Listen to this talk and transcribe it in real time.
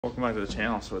Welcome back to the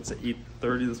channel. So it's at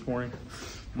 8:30 this morning,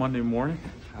 Monday morning.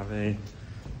 I have a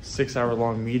 6-hour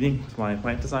long meeting with my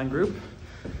plant design group,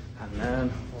 and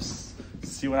then we'll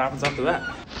see what happens after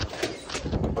that.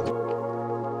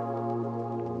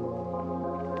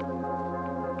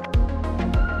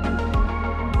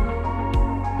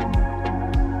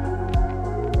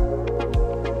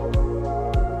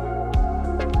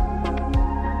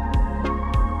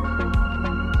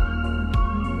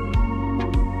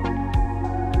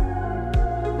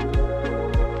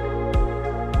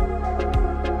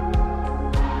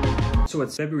 So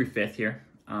it's February 5th here.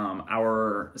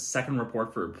 Our second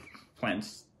report for plant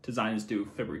design is due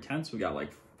February 10th, so we got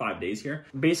like 5 days here.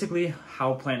 Basically,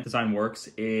 how plant design works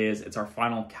is it's our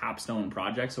final capstone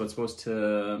project, so it's supposed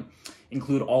to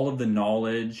include all of the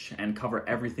knowledge and cover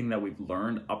everything that we've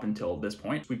learned up until this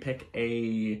point. We pick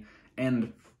a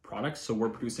end product, so we're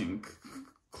producing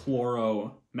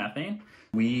chloromethane.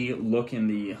 We look in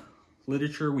the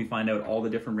literature, we find out all the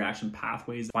different reaction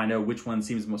pathways, find out which one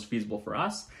seems most feasible for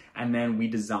us, and then we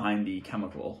design the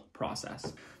chemical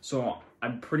process. So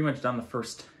I've pretty much done the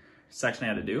first section I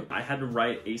had to do. I had to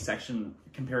write a section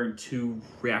comparing two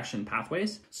reaction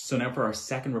pathways. So now for our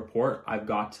second report, I've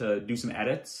got to do some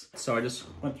edits. So I just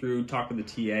went through, talked with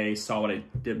the TA, saw what I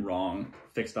did wrong,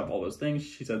 fixed up all those things.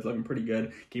 She said it's looking pretty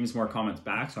good, gave me some more comments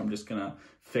back, so I'm just gonna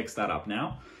fix that up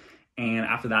now. And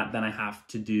after that, then I have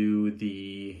to do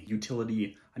the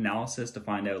utility analysis to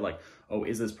find out like, oh,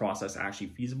 is this process actually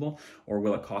feasible, or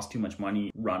will it cost too much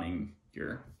money running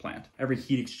your plant? Every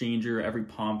heat exchanger, every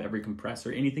pump, every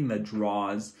compressor, anything that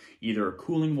draws either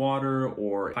cooling water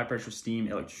or high pressure steam,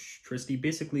 electricity,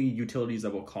 basically utilities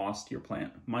that will cost your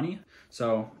plant money.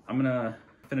 So I'm gonna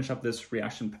finish up this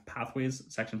reaction pathways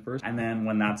section first, and then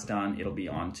when that's done, it'll be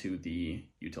on to the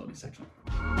utility section.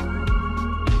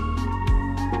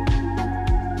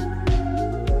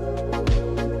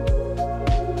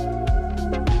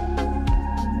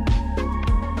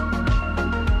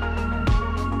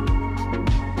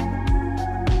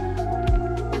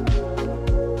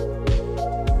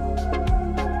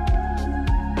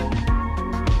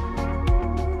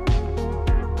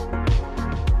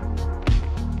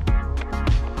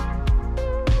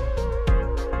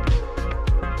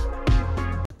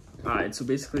 So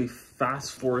basically,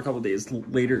 fast forward a couple days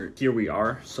later, here we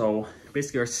are. So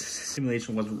basically our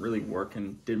simulation wasn't really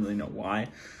working, didn't really know why.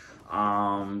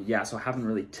 Yeah, so I haven't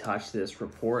really touched this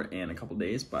report in a couple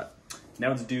days, but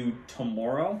now it's due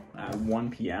tomorrow at 1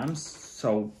 p.m.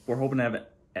 So we're hoping to have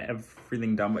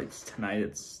everything done by tonight.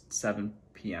 It's 7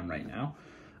 p.m. right now.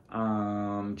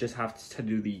 Just have to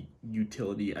do the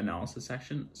utility analysis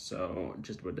section. So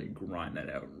just about to grind that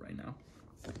out right now.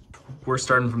 We're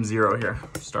starting from zero here,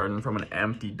 starting from an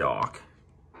empty dock.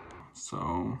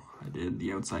 So I did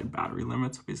the outside battery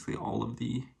limits, basically all of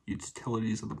the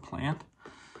utilities of the plant.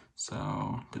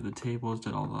 So did the tables,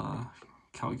 did all the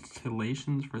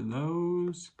calculations for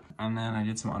those. And then I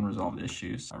did some unresolved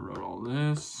issues. I wrote all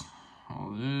this,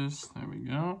 there we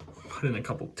go. Put in a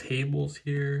couple tables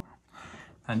here.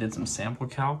 I did some sample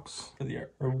calcs for the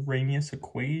Arrhenius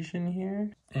equation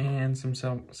here, and some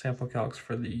sample calcs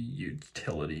for the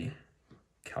utility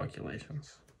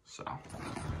calculations. So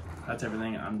that's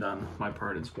everything. I'm done. My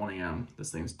part is 1 a.m.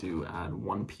 This thing's due at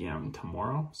 1 p.m.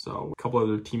 tomorrow. So a couple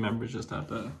other team members just have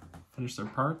to finish their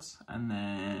parts, and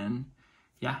then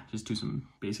yeah, just do some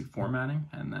basic formatting,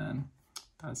 and then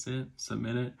that's it.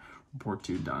 Submit it. Report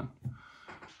 2 done.